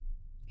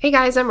Hey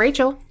guys, I'm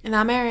Rachel. And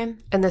I'm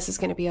Erin. And this is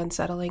going to be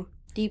unsettling.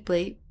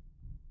 Deeply.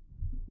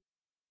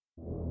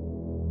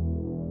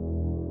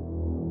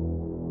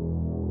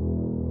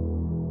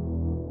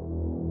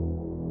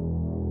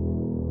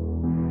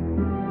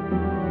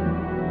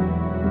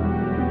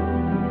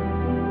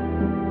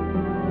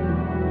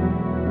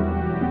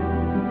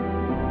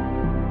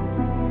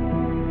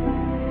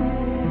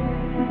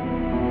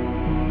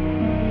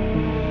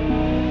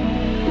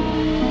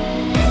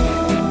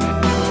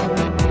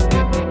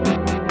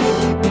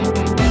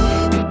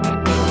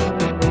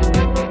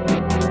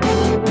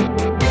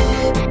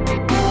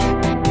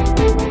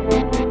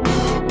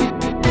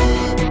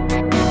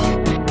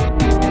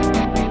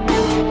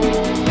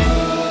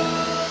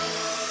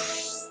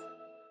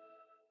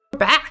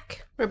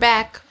 We're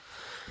back.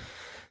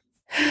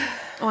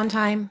 On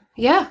time.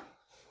 Yeah,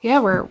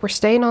 we're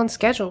staying on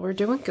schedule. We're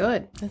doing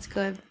good. That's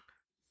good.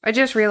 I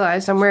just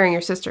realized I'm wearing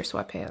your sister's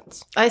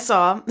sweatpants. I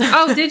saw.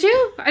 Oh, did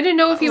you? I didn't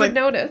know if you would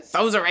notice.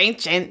 Those are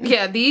ancient.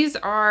 Yeah, these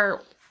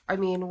are,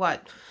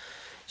 what?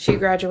 She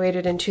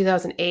graduated in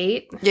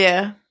 2008.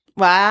 Yeah.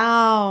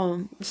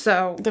 Wow.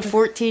 So. The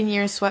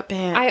 14-year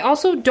sweatpants. I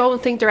also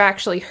don't think they're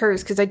actually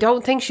hers because I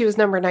don't think she was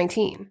number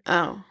 19.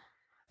 Oh.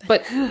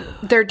 But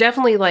they're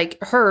definitely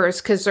like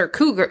hers because they're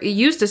cougar. It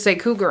used to say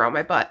cougar on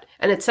my butt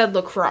and it said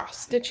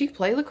lacrosse. Did she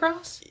play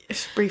lacrosse?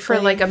 Briefly.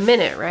 For like a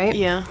minute, right?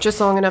 Yeah. Just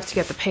long enough to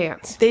get the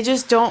pants. They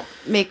just don't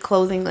make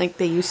clothing like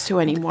they used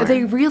to anymore.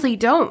 They really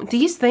don't.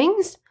 These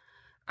things,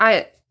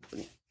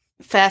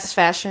 Fast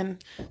fashion.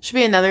 Should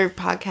be another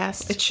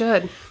podcast. It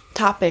should.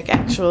 Topic,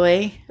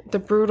 actually. The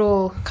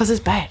brutal. Because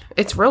it's bad.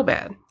 It's real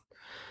bad.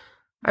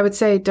 I would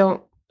say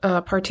don't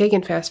partake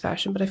in fast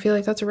fashion, but I feel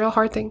like that's a real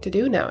hard thing to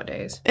do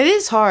nowadays. It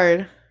is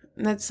hard.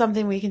 And that's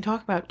something we can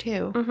talk about,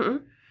 too.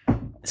 Mm-hmm.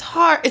 It's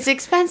hard. It's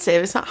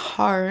expensive. It's not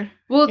hard.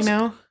 Well,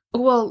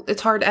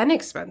 it's hard and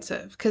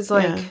expensive because,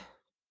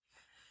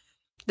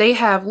 they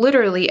have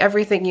literally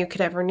everything you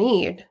could ever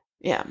need.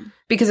 Yeah.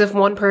 Because if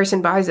one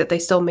person buys it, they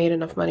still made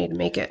enough money to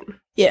make it.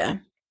 Yeah.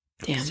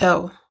 Yeah.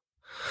 So.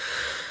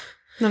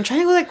 I'm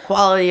trying to go like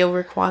quality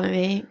over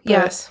quantity.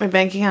 Yes. My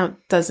bank account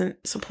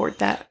doesn't support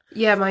that.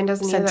 Yeah, mine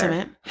doesn't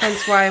sentiment. Either.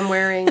 Hence why I'm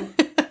wearing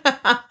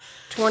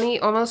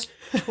 15-year-old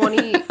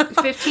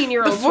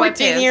sweatpants.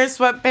 14-year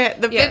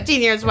sweatpants. The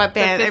 15-year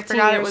sweatpants. The 15-year I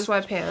forgot it was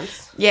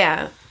sweatpants.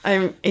 Yeah.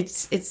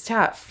 It's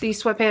tough.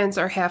 These sweatpants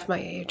are half my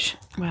age.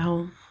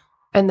 Well.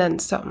 And then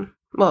some.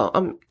 Well,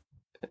 I'm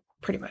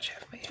pretty much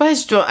half my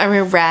age. I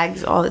wear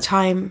rags all the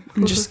time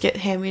and just get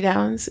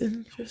hand-me-downs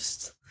and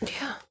just,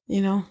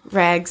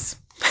 rags.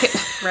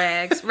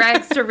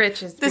 Rags to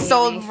riches, This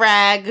old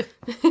rag.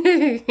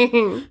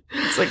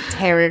 It's like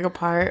tearing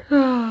apart.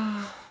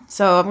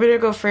 So I'm going to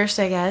go first,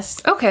 I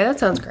guess. Okay, that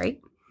sounds great.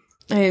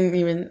 I didn't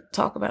even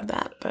talk about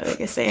that, but I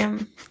guess I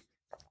am.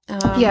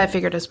 Yeah, I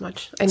figured as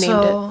much. I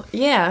named it.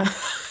 Yeah.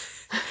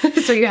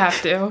 So you have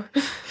to.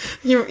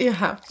 You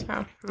have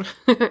to.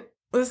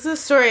 This is a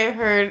story I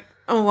heard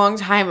a long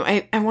time.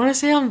 I want to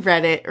say on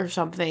Reddit or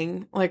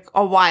something, like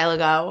a while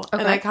ago.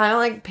 Okay. And I kind of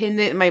like pinned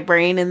it in my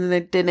brain and then I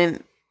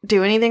didn't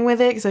do anything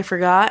with it because I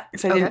forgot.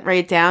 Because I didn't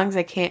write it down because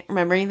I can't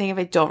remember anything if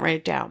I don't write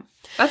it down.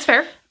 That's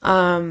fair.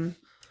 And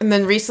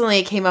then recently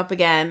it came up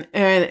again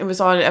and it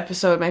was on an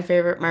episode of My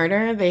Favorite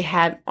Murder. They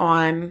had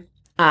on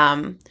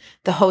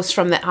the host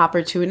from The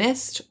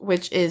Opportunist,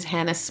 which is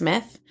Hannah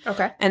Smith.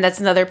 Okay. And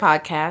that's another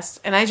podcast.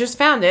 And I just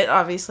found it,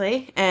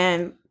 obviously.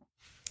 And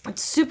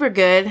it's super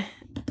good.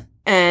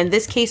 And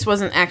this case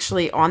wasn't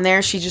actually on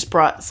there. She just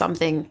brought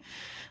something.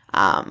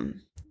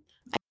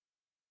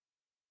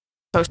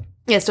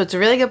 So it's a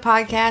really good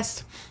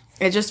podcast.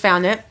 I just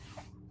found it.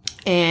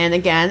 And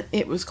again,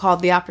 it was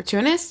called The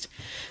Opportunist.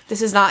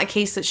 This is not a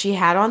case that she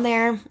had on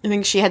there. I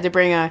think she had to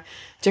bring a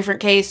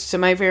different case to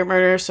My Favorite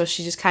Murder. So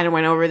she just kind of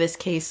went over this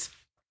case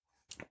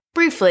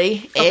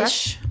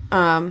briefly-ish. Okay.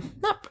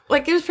 Not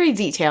like it was pretty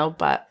detailed,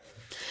 but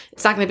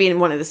it's not going to be in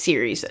one of the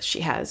series that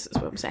she has, is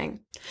what I'm saying.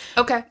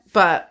 Okay.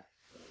 But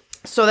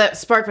so that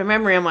sparked my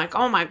memory. I'm like,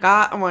 oh my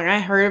God. I'm like, I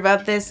heard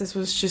about this. This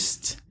was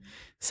just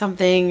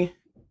something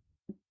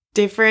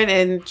different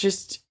and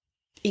just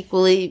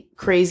equally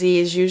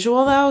crazy as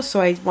usual, though. So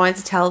I wanted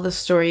to tell the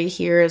story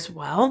here as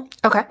well.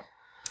 Okay.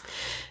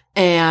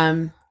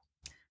 And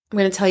I'm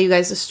going to tell you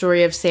guys the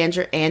story of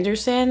Sandra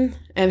Anderson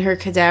and her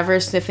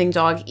cadaver-sniffing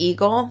dog,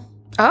 Eagle.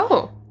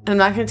 Oh. I'm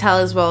not going to tell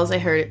as well as I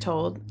heard it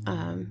told,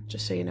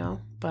 just so you know.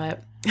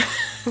 But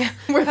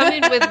we're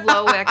coming with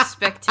low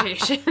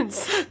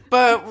expectations.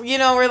 But,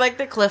 we're like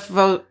the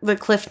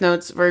Cliff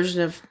Notes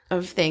version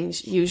of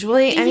things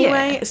usually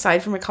anyway,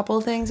 aside from a couple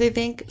of things, I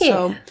think. Yeah.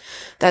 So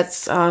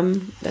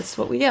that's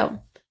what we do.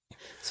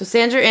 So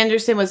Sandra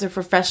Anderson was a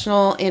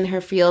professional in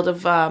her field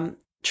of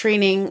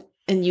training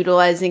and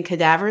utilizing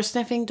cadaver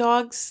sniffing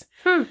dogs.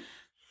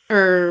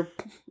 Or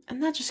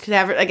not just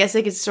cadaver. I guess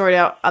they could sort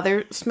out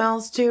other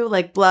smells too,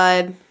 like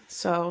blood.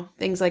 So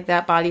things like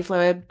that, body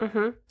fluid.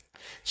 Mm-hmm.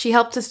 She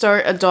helped to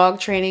start a dog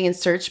training and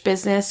search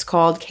business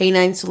called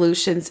Canine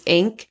Solutions,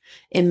 Inc.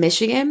 in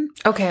Michigan.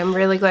 Okay, I'm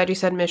really glad you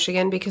said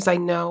Michigan because I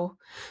know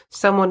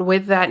someone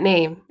with that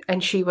name,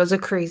 and she was a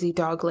crazy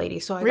dog lady.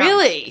 So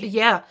Really?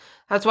 Yeah.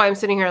 That's why I'm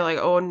sitting here like,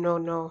 oh,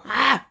 no.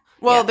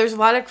 Well, there's a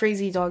lot of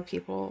crazy dog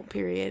people,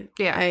 period.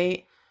 Yeah.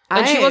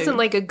 And she wasn't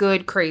like a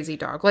good crazy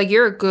dog. Like,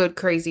 you're a good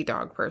crazy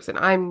dog person.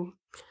 I'm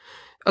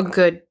a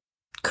good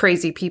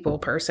crazy people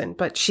person,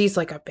 but she's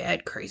like a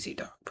bad crazy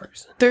dog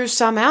person. There's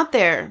some out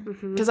there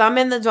because I'm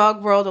in the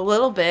dog world a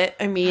little bit.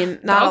 I mean,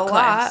 not dog a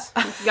class.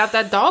 lot. You got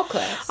that dog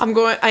class.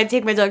 I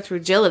take my dog to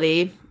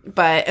agility,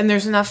 and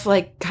there's enough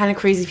like kind of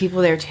crazy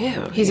people there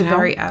too. He's a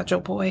very agile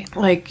boy.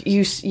 Like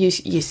you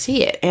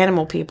see it.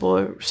 Animal people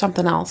or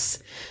something else,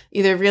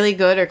 either really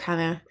good or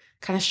kind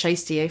of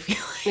shisty. I feel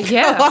like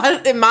a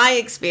lot in my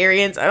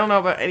experience. I don't know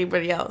about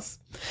anybody else.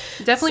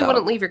 Definitely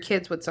wouldn't leave your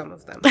kids with some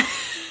of them.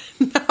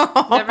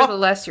 No.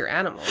 Nevertheless, your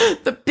animal.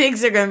 The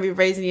pigs are going to be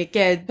raising your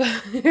kid.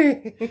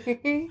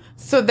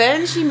 So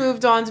then she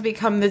moved on to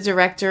become the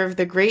director of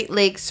the Great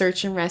Lakes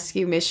Search and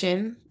Rescue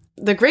Mission.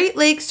 The Great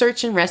Lakes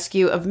Search and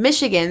Rescue of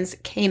Michigan's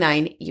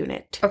Canine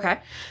Unit. Okay.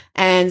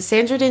 And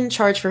Sandra didn't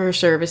charge for her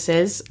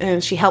services,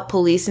 and she helped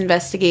police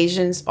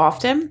investigations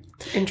often.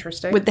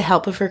 Interesting. With the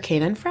help of her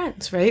canine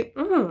friends, right?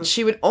 Mm.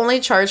 She would only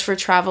charge for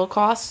travel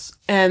costs,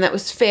 and that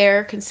was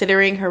fair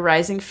considering her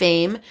rising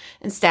fame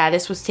and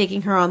status was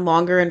taking her on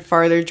longer and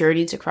farther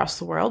journeys across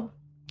the world.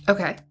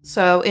 Okay.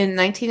 So in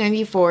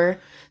 1994,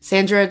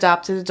 Sandra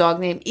adopted a dog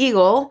named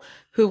Eagle,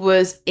 who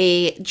was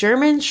a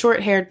German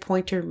short-haired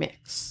pointer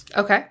mix.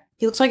 Okay.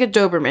 He looks like a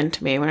Doberman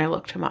to me when I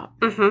looked him up.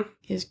 Mm-hmm.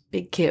 He's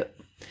big, cute.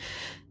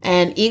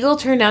 And Eagle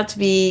turned out to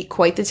be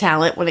quite the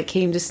talent when it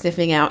came to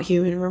sniffing out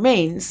human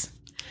remains.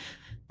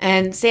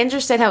 And Sandra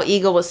said how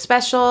Eagle was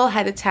special,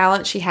 had a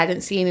talent she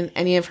hadn't seen in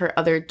any of her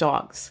other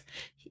dogs.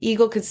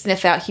 Eagle could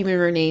sniff out human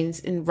remains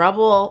in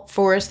rubble,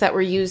 forests that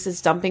were used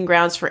as dumping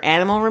grounds for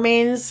animal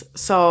remains.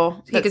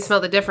 So you could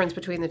smell the difference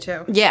between the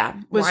two. Yeah,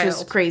 which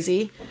was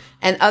crazy.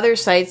 And other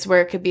sites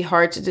where it could be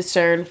hard to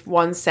discern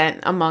one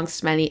scent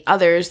amongst many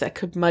others that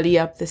could muddy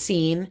up the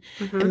scene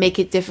and make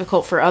it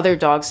difficult for other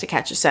dogs to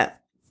catch a scent.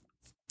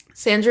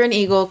 Sandra and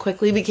Eagle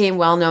quickly became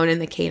well known in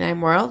the canine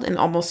world and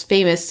almost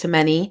famous to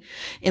many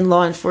in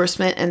law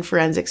enforcement and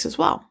forensics as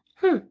well.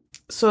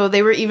 So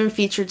they were even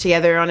featured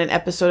together on an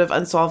episode of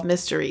Unsolved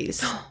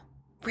Mysteries.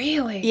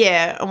 Really?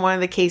 Yeah, on one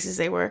of the cases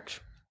they worked.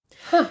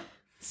 Huh.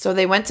 So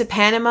they went to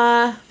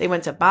Panama, they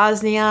went to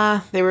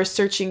Bosnia, they were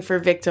searching for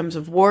victims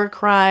of war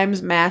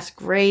crimes, mass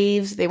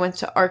graves, they went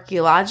to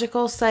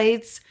archaeological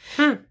sites,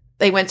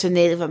 they went to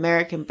Native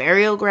American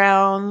burial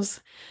grounds,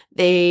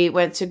 they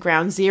went to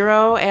Ground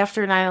Zero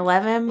after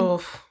 9/11,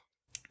 Oof.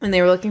 And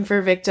they were looking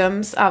for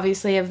victims,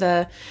 obviously, of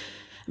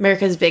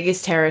America's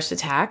biggest terrorist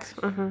attack.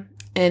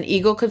 And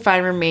Eagle could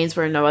find remains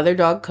where no other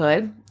dog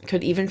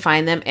could even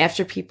find them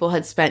after people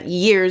had spent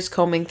years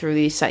combing through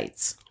these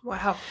sites.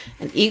 Wow.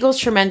 And Eagle's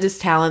tremendous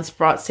talents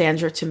brought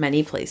Sandra to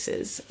many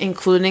places,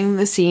 including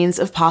the scenes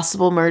of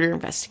possible murder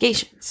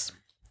investigations.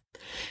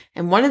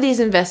 And one of these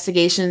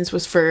investigations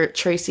was for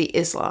Tracy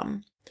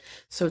Islam.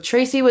 So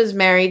Tracy was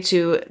married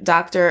to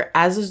Dr.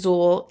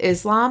 Azizul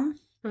Islam.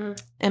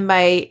 And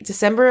by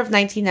December of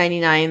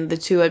 1999, the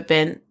two had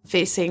been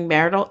facing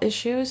marital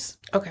issues.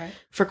 Okay.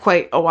 For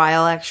quite a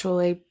while,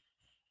 actually.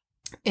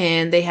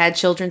 And they had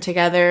children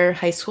together,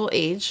 high school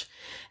age.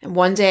 And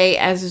one day,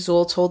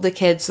 Azizul told the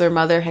kids their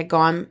mother had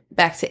gone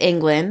back to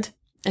England,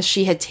 as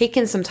she had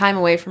taken some time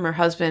away from her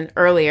husband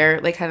earlier,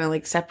 like kind of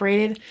like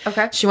separated.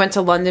 Okay. She went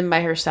to London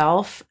by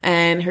herself,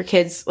 and her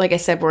kids, like I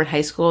said, were in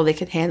high school. They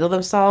could handle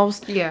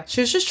themselves. Yeah.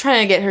 She was just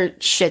trying to get her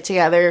shit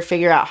together,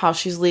 figure out how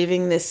she's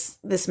leaving this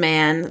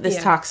man,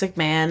 this toxic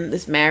man,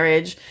 this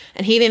marriage.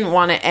 And he didn't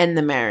want to end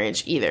the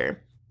marriage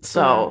either.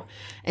 So,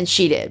 and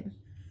she did.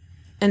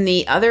 And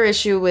the other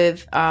issue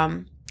with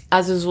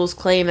Azizul's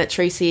claim that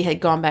Tracy had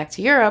gone back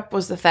to Europe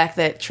was the fact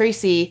that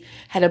Tracy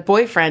had a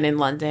boyfriend in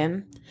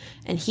London,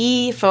 and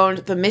he phoned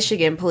the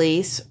Michigan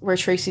police, where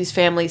Tracy's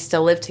family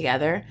still lived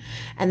together,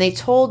 and he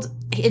told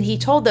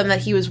them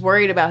that he was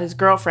worried about his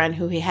girlfriend,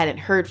 who he hadn't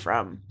heard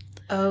from.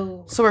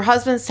 Oh. So her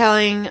husband's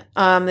telling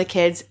the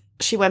kids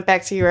she went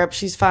back to Europe,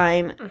 she's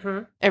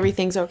fine,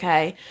 everything's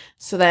okay.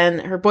 So then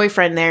her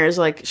boyfriend there is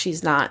like,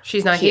 she's not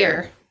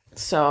here.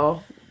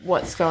 So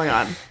what's going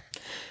on?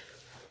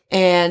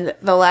 And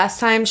the last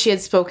time she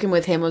had spoken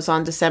with him was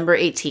on December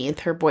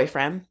 18th, her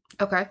boyfriend.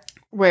 Okay.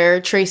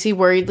 Where Tracy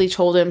worriedly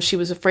told him she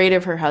was afraid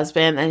of her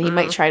husband and he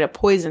might try to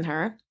poison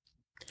her.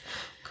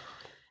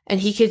 And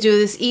he could do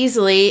this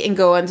easily and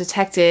go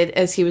undetected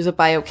as he was a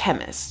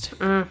biochemist.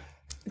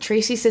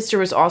 Tracy's sister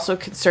was also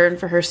concerned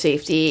for her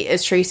safety,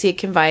 as Tracy had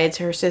confided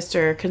to her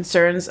sister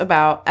concerns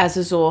about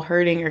Azizul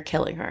hurting or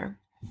killing her.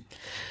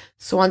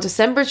 So on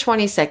December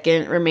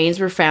 22nd, remains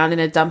were found in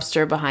a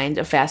dumpster behind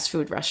a fast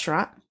food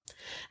restaurant.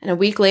 And a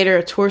week later,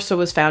 a torso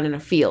was found in a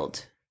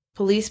field.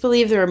 Police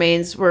believe the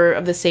remains were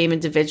of the same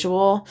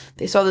individual.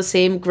 They saw the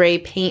same gray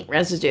paint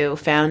residue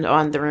found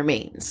on the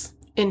remains.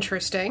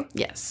 Interesting.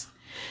 Yes.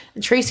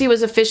 And Tracy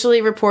was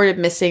officially reported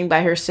missing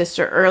by her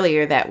sister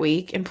earlier that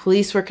week, and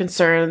police were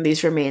concerned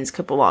these remains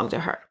could belong to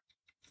her.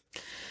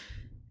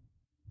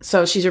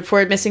 So she's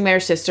reported missing by her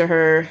sister.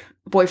 Her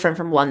boyfriend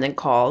from London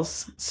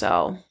calls.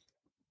 So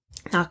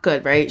not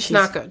good, right? She's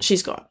not good.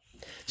 She's gone.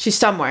 She's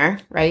somewhere,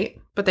 right?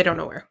 But they don't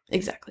know where.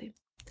 Exactly.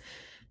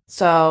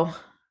 So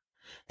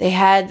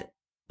the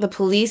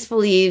police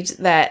believed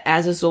that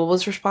Azazul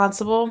was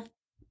responsible,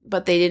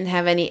 but they didn't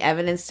have any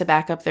evidence to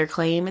back up their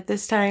claim at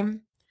this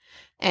time.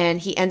 And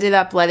he ended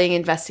up letting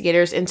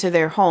investigators into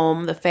their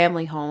home, the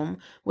family home,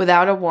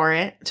 without a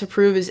warrant to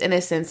prove his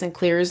innocence and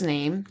clear his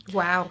name.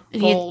 Wow.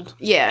 Bold.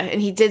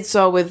 And he did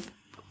so with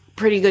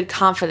pretty good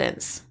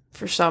confidence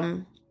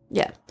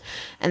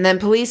And then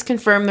police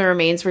confirmed the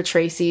remains were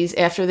Tracy's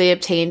after they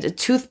obtained a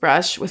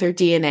toothbrush with her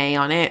DNA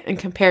on it and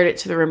compared it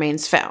to the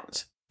remains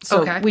found.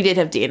 So we did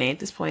have DNA at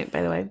this point,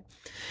 by the way.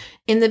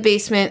 In the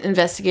basement,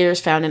 investigators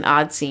found an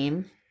odd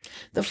scene.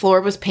 The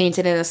floor was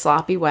painted in a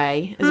sloppy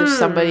way, as if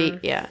somebody,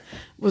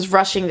 was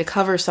rushing to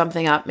cover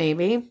something up,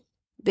 maybe.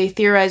 They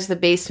theorized the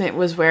basement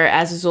was where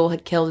Azazul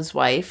had killed his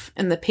wife,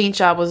 and the paint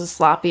job was a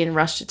sloppy and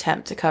rushed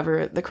attempt to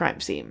cover the crime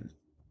scene.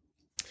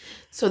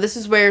 So this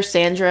is where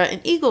Sandra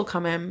and Eagle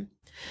come in.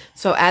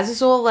 So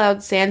Azazul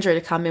allowed Sandra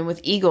to come in with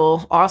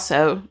Eagle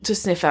also to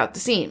sniff out the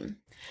scene.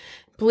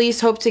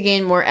 Police hoped to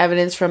gain more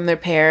evidence from their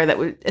pair that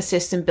would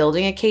assist in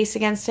building a case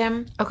against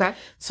him. Okay.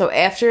 So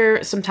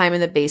after some time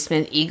in the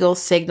basement, Eagle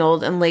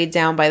signaled and laid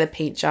down by the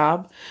paint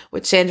job,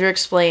 which Sandra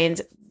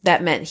explained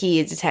that meant he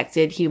had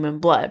detected human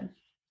blood.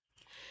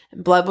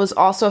 Blood was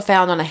also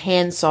found on a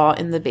handsaw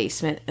in the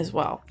basement as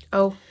well.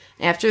 Oh.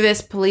 After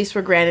this, police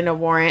were granted a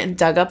warrant and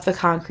dug up the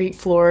concrete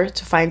floor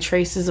to find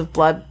traces of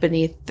blood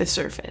beneath the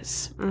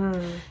surface.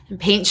 And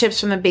paint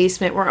chips from the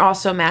basement were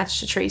also matched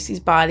to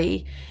Tracy's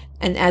body,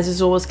 and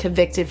Azazul was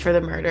convicted for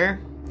the murder,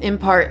 in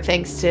part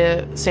thanks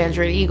to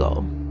Sandra and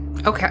Eagle.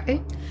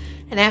 Okay.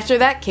 And after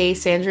that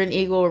case, Sandra and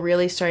Eagle were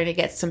really starting to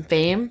get some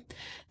fame.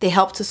 They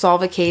helped to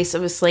solve a case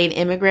of a slain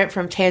immigrant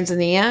from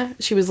Tanzania.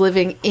 She was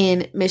living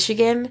in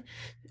Michigan.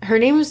 Her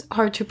name was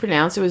hard to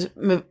pronounce. It was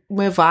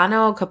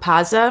Mivano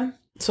Kapaza.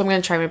 So I'm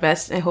going to try my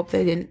best. I hope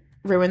they didn't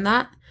ruin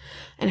that.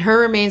 And her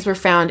remains were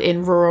found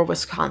in rural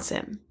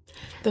Wisconsin.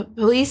 The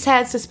police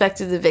had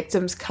suspected the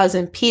victim's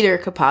cousin, Peter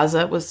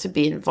Kapaza, was to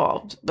be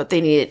involved, but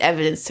they needed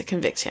evidence to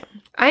convict him.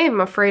 I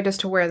am afraid as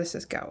to where this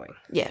is going.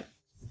 Yeah.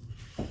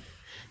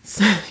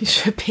 So you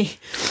should be.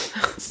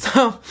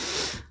 So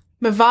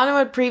Mivano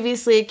had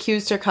previously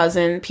accused her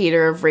cousin,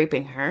 Peter, of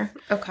raping her.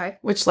 Okay.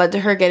 Which led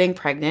to her getting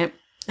pregnant.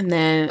 And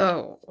then...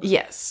 Oh.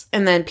 Yes.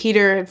 And then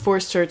Peter had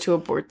forced her to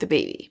abort the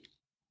baby.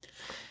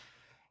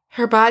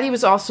 Her body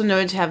was also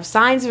known to have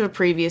signs of a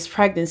previous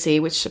pregnancy,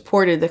 which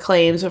supported the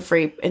claims of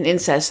rape and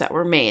incest that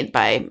were made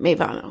by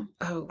Mivano.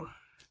 Oh.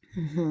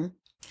 Mm-hmm.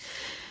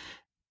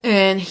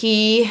 And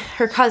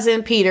her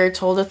cousin Peter,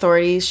 told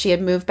authorities she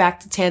had moved back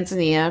to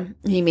Tanzania.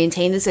 He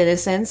maintained his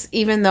innocence,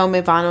 even though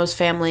Mivano's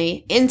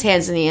family in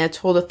Tanzania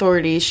told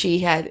authorities she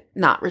had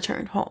not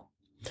returned home.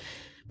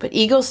 But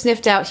Eagle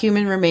sniffed out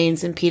human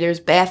remains in Peter's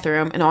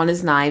bathroom and on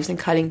his knives and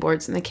cutting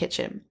boards in the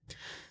kitchen.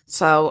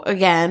 So,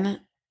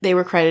 again, they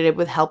were credited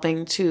with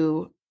helping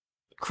to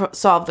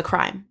solve the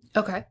crime.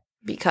 Okay.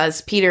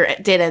 Because Peter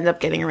did end up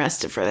getting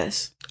arrested for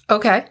this.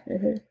 Okay.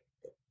 Mm-hmm.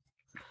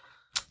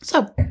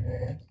 So,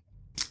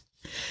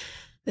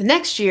 the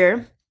next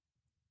year,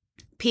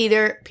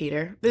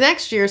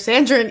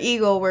 Sandra and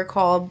Eagle were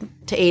called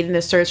to aid in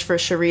a search for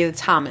Sharita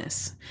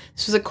Thomas.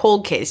 This was a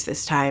cold case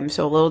this time,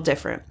 so a little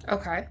different.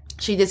 Okay.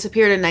 She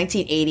disappeared in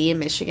 1980 in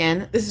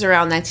Michigan. This is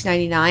around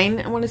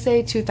 1999, I want to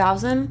say,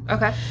 2000.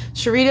 Okay.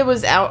 Sharita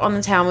was out on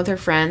the town with her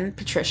friend,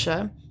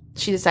 Patricia.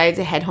 She decided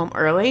to head home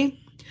early.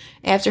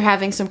 After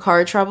having some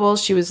car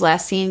troubles, she was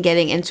last seen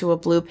getting into a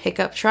blue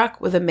pickup truck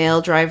with a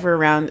male driver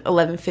around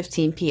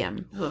 11:15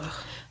 p.m. Ugh.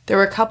 There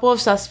were a couple of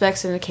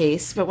suspects in the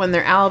case, but when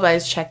their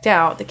alibis checked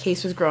out, the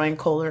case was growing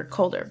colder and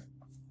colder.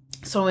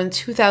 So in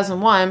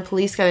 2001,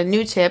 police got a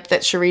new tip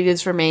that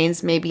Sharita's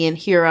remains may be in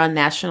Huron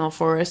National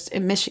Forest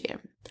in Michigan.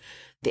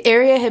 The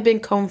area had been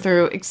combed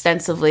through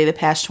extensively the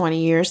past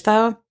 20 years,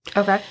 though.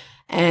 Okay.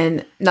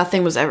 And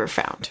nothing was ever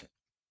found.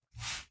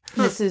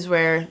 This is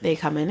where they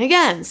come in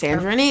again,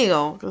 Sandra and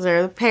Eagle, because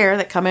they're the pair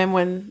that come in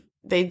when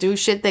they do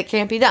shit that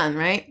can't be done,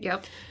 right?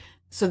 Yep.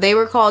 So they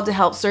were called to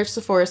help search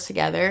the forest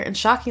together, and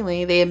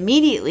shockingly, they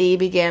immediately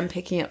began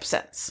picking up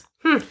scents.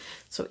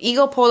 So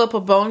Eagle pulled up a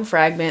bone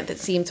fragment that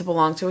seemed to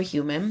belong to a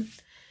human,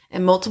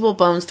 and multiple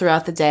bones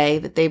throughout the day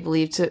that they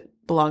believed to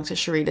belong to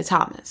Sharita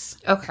Thomas.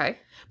 Okay.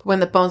 But when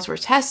the bones were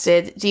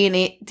tested,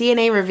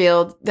 DNA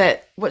revealed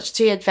that what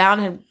she had found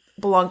had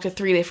belonged to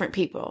 3 different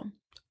people.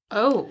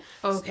 Oh,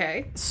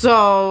 okay.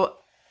 So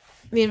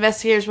the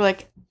investigators were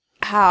like,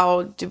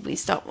 how did we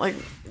stop? Like,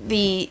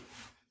 this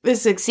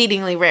is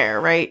exceedingly rare,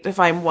 right? To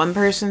find one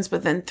person's,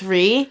 but then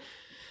 3.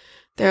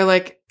 They're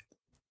like,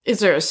 is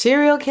there a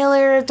serial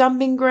killer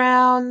dumping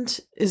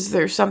ground? Is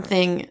there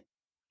something,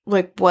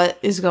 like, what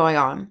is going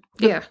on?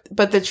 Yeah.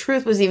 But the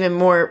truth was even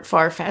more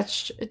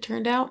far-fetched, it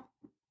turned out.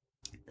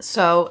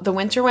 So the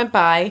winter went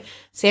by.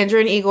 Sandra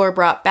and Eagle were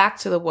brought back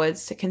to the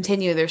woods to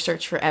continue their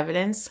search for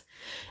evidence.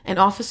 An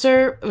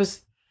officer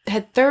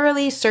had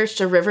thoroughly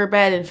searched a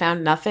riverbed and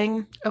found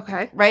nothing.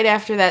 Okay. Right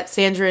after that,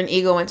 Sandra and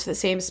Eagle went to the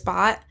same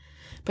spot,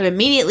 but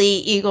immediately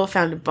Eagle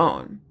found a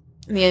bone.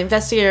 And the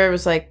investigator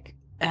was like,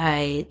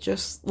 I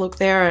just looked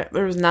there.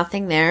 There was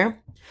nothing there.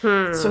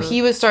 So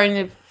he was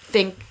starting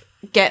to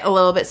get a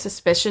little bit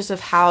suspicious of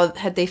how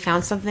had they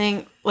found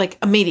something, like,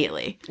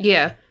 immediately.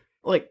 Yeah.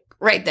 Like,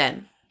 right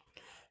then.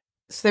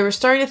 So they were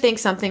starting to think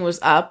something was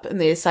up,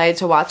 and they decided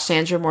to watch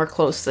Sandra more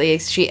closely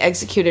as she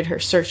executed her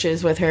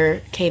searches with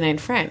her canine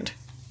friend.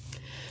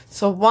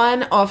 So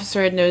one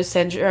officer had noticed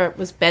Sandra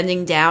was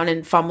bending down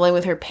and fumbling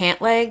with her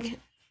pant leg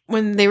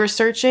when they were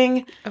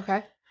searching.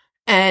 Okay.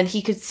 And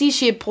he could see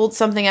she had pulled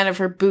something out of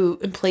her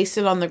boot and placed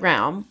it on the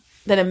ground.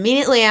 Then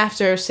immediately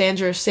after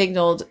Sandra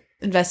signaled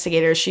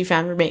investigators, she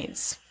found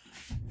remains.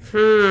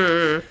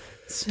 So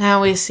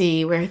now we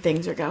see where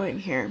things are going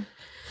here.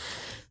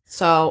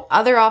 So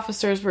other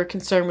officers were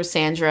concerned with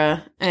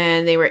Sandra,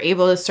 and they were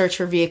able to search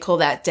her vehicle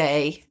that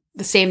day.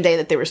 The same day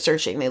that they were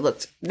searching,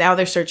 now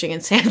they're searching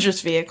in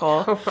Sandra's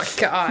vehicle. Oh my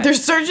God. They're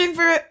searching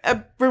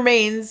for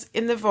remains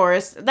in the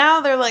forest.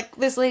 Now they're like,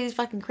 this lady's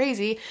fucking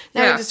crazy.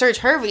 Now we have to search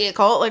her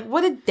vehicle. Like,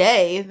 what a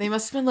day. They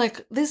must have been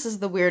like, this is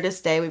the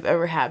weirdest day we've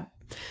ever had.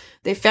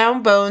 They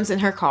found bones in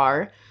her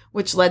car,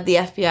 which led the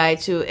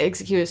FBI to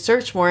execute a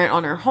search warrant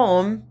on her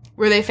home,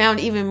 where they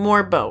found even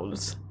more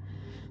bones.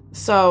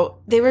 So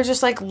they were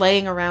just like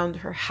laying around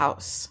her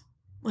house,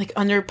 like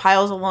under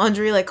piles of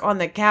laundry, like on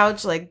the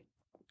couch, like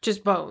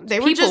just bones.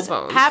 They were just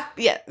bones.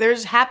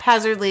 There's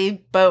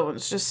haphazardly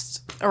bones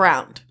just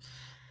around.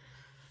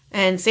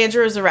 And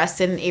Sandra was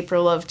arrested in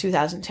April of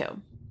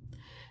 2002.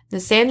 Now,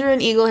 Sandra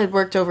and Eagle had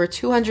worked over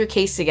 200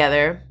 cases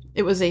together.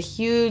 It was a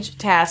huge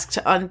task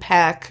to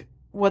unpack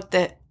what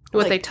they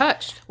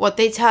touched,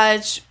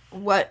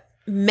 what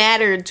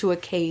mattered to a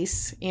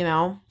case, you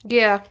know?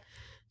 Yeah.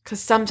 Because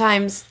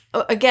sometimes,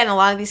 again, a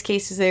lot of these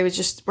cases, they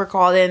were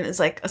called in as,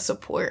 like, a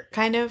support,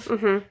 kind of.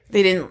 Mm-hmm.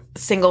 They didn't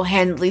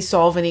single-handedly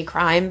solve any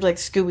crimes, like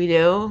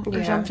Scooby-Doo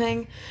or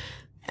something.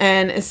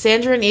 And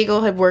Sandra and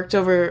Eagle had worked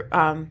over,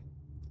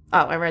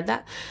 I read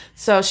that.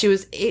 So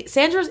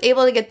Sandra was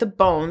able to get the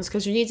bones,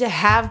 because you need to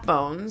have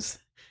bones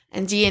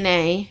and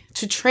DNA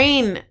to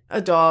train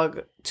a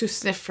dog to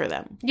sniff for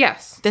them.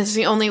 Yes. This is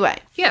the only way.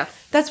 Yeah.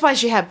 That's why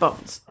she had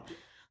bones.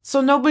 So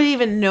nobody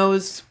even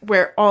knows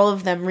where all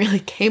of them really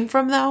came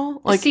from, though.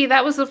 Like, see,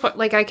 that was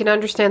I can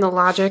understand the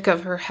logic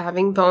of her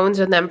having bones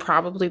and them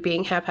probably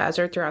being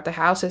haphazard throughout the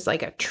house as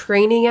like a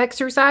training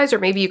exercise, or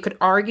maybe you could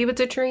argue it's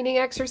a training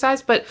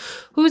exercise, but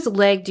whose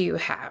leg do you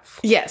have?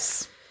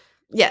 Yes.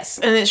 Yes.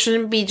 And it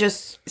shouldn't be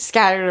just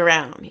scattered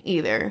around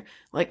either.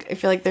 Like, I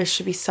feel like there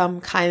should be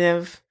some kind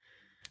of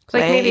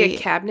like maybe a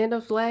cabinet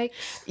of legs?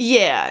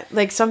 Yeah.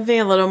 Like something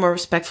a little more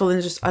respectful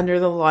than just under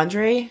the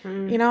laundry,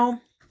 you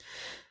know?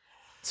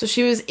 So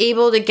she was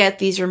able to get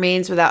these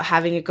remains without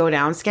having to go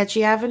down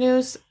sketchy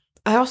avenues.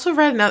 I also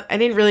read, I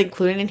didn't really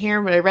include it in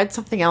here, but I read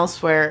something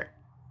else where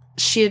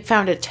she had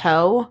found a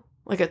toe,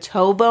 like a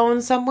toe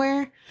bone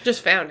somewhere.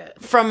 Just found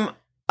it. From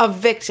a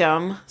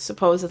victim,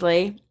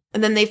 supposedly.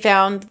 And then they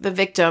found the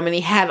victim and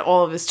he had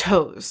all of his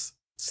toes.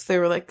 So they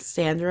were like,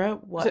 Sandra,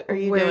 what are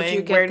you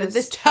doing? Where did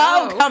this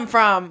toe come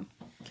from?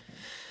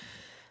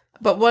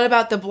 But what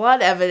about the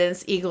blood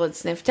evidence Eagle had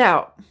sniffed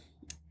out?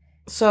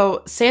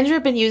 So, Sandra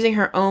had been using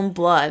her own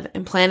blood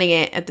and planting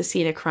it at the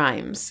scene of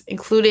crimes,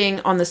 including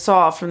on the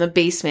saw from the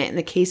basement in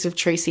the case of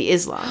Tracy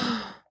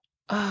Islam.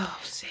 Oh,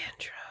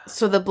 Sandra.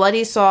 So, the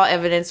bloody saw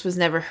evidence was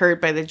never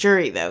heard by the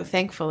jury, though,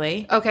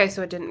 thankfully. Okay,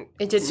 so it didn't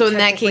so in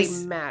that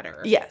case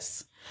matter.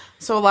 Yes.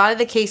 So, a lot of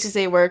the cases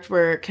they worked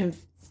were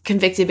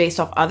convicted based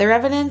off other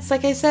evidence,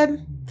 like I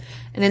said.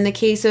 And in the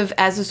case of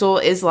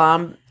Azizul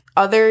Islam,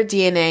 other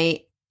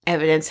DNA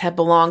evidence had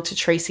belonged to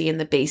Tracy in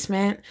the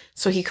basement,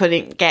 so he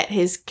couldn't get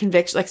his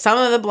conviction. Like, some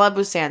of the blood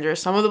was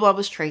Sandra's, some of the blood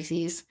was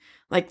Tracy's.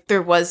 Like,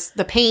 there was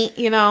the paint,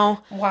 you know.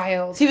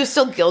 Wild. He was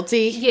still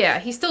guilty. Yeah,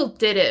 he still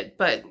did it,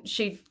 but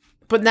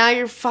But now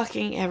you're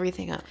fucking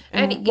everything up.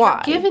 And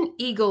why? You're giving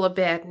Eagle a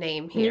bad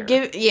name here.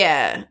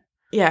 Yeah.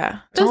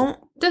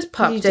 This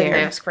pup didn't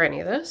ask for any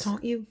of this.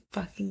 Don't you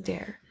fucking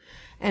dare.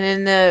 And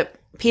in the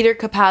Peter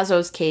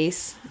Capazzo's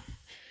case,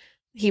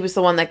 he was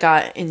the one that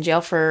got in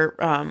jail for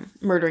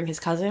murdering his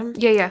cousin.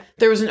 Yeah.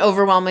 There was an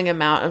overwhelming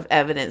amount of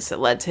evidence that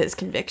led to his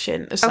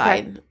conviction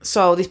aside. Okay.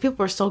 So these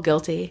people are still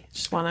guilty.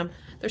 Just want to...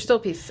 They're still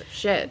pieces of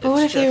shit. But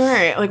what if they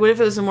weren't? Like, what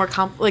if it was a more...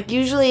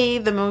 usually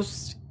the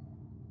most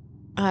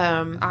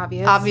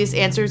obvious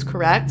answer is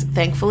correct,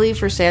 thankfully,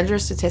 for Sandra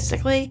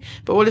statistically.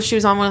 But what if she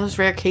was on one of those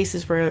rare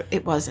cases where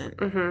it wasn't?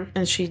 Mm-hmm.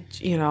 And she,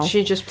 you know...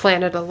 She just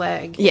planted a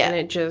leg. Yeah.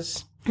 And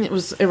it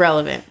was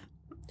irrelevant.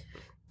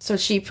 So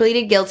she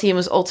pleaded guilty and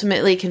was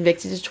ultimately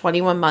convicted to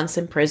 21 months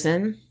in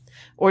prison,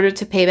 ordered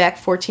to pay back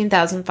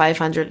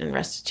 $14,500 in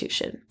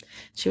restitution.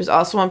 She was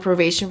also on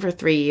probation for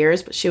 3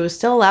 years, but she was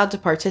still allowed to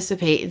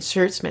participate in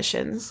search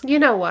missions. You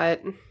know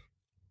what?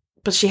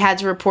 But she had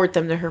to report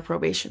them to her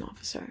probation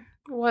officer.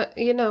 What?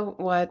 You know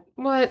what?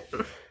 What?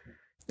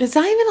 It's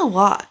not even a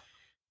lot.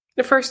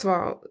 First of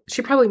all,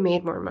 she probably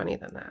made more money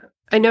than that.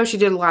 I know she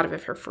did a lot of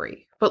it for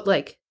free, but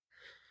like...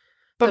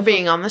 But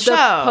being on the show.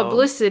 The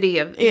publicity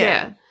of...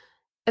 Yeah.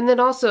 And then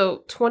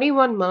also,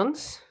 21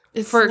 months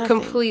for nothing.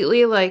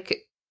 Completely,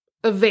 like,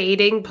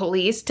 evading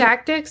police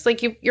tactics.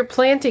 Like, you're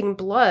planting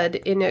blood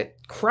in a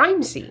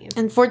crime scene.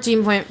 And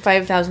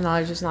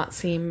 $14,500 does not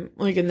seem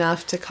like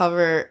enough to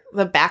cover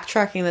the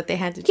backtracking that they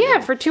had to do.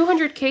 Yeah, for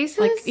 200 cases?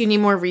 Like, you need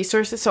more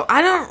resources. So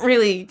I don't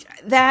really...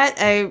 That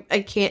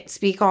I can't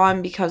speak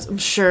on because I'm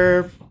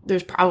sure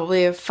there's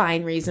probably a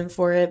fine reason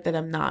for it that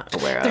I'm not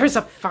aware of. There's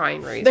a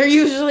fine reason. There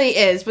usually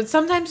is, but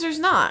sometimes there's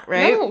not,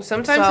 right? No,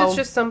 sometimes it's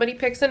just somebody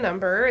picks a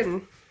number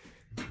and...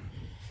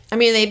 I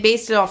mean, they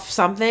based it off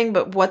something,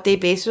 but what they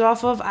based it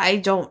off of, I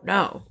don't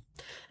know.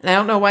 And I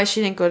don't know why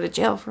she didn't go to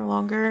jail for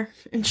longer.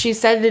 And she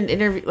said in an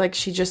interview, like,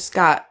 she just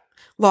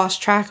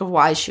lost track of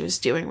why she was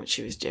doing what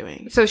she was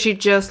doing. So she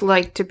just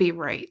liked to be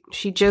right.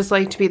 She just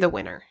liked to be the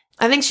winner.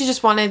 I think she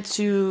just wanted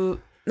to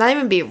not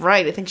even be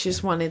right. I think she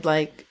just wanted,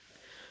 like,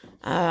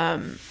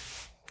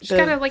 she's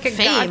got like a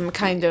fame, god,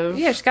 kind of.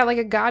 Yeah, she's got like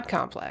a god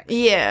complex.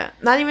 Yeah.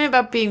 Not even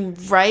about being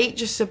right,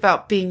 just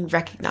about being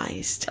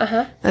recognized.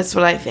 Uh-huh. That's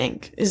what I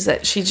think, is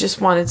that she just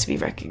wanted to be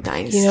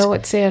recognized. You know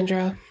what,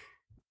 Sandra?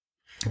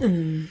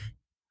 Danny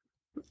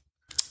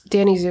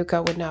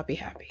Zuko would not be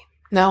happy.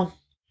 No.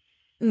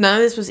 None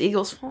of this was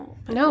Eagle's fault.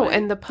 No,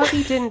 and the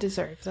puppy didn't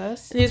deserve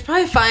this. And he was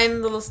probably a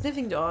fine little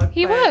sniffing dog.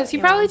 He was. He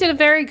probably did a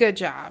very good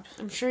job.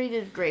 I'm sure he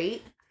did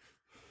great.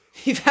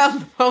 He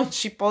found the bone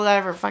she pulled out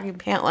of her fucking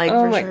pant leg,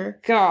 oh for my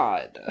sure.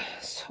 God.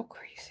 So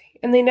crazy.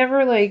 And they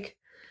never, like,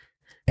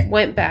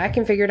 went back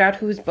and figured out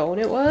whose bone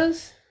it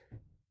was?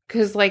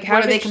 Because, like, how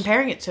what are they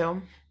comparing it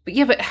to? But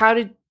yeah, but how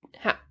do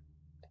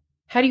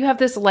you have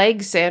this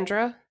leg,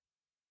 Sandra?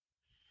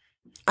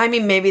 I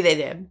mean, maybe they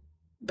did.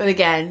 But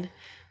again,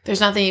 there's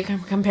nothing you can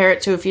compare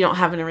it to if you don't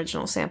have an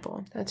original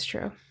sample. That's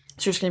true.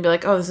 So you're just going to be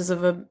like, oh, this is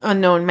of an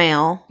unknown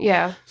male.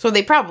 Yeah. So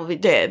they probably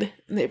did.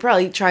 They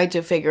probably tried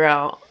to figure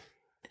out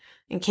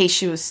in case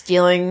she was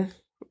stealing.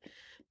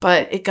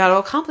 But it got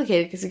all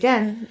complicated because,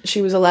 again,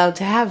 she was allowed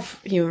to have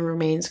human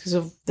remains because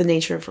of the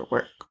nature of her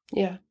work.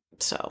 Yeah.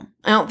 So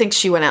I don't think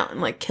she went out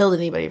and, like, killed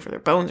anybody for their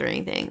bones or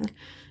anything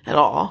at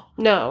all.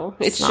 No,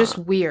 it's just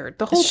weird.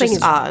 The whole thing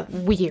is odd.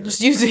 Weird. Just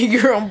using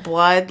your own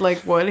blood. Like,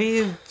 what are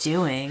you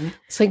doing?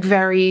 It's like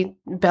very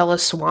Bella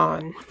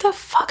Swan. What the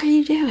fuck are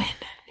you doing?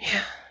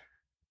 Yeah.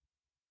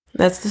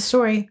 That's the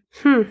story.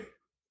 That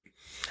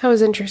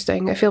was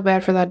interesting. I feel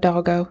bad for that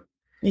doggo.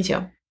 Me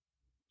too.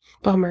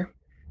 Bummer.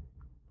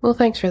 Well,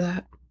 thanks for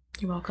that.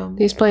 You're welcome.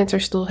 These plants are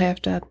still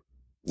half dead.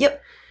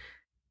 Yep.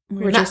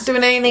 We're not just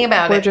doing anything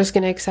about it. We're just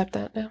going to accept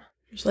that now.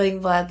 Just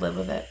letting Vlad live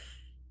with it.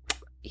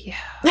 Yeah.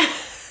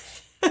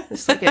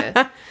 It's like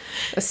a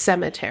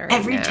cemetery.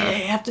 Every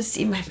day I have to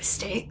see my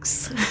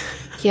mistakes.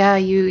 Yeah,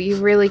 you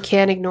really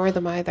can't ignore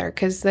them either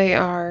because they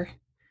are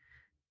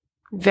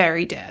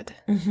very dead.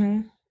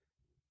 Mm-hmm.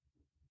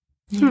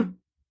 Yeah.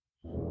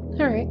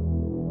 All right.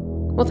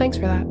 Well, thanks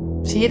for that.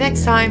 See you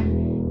next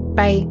time.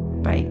 Bye.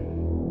 Bye.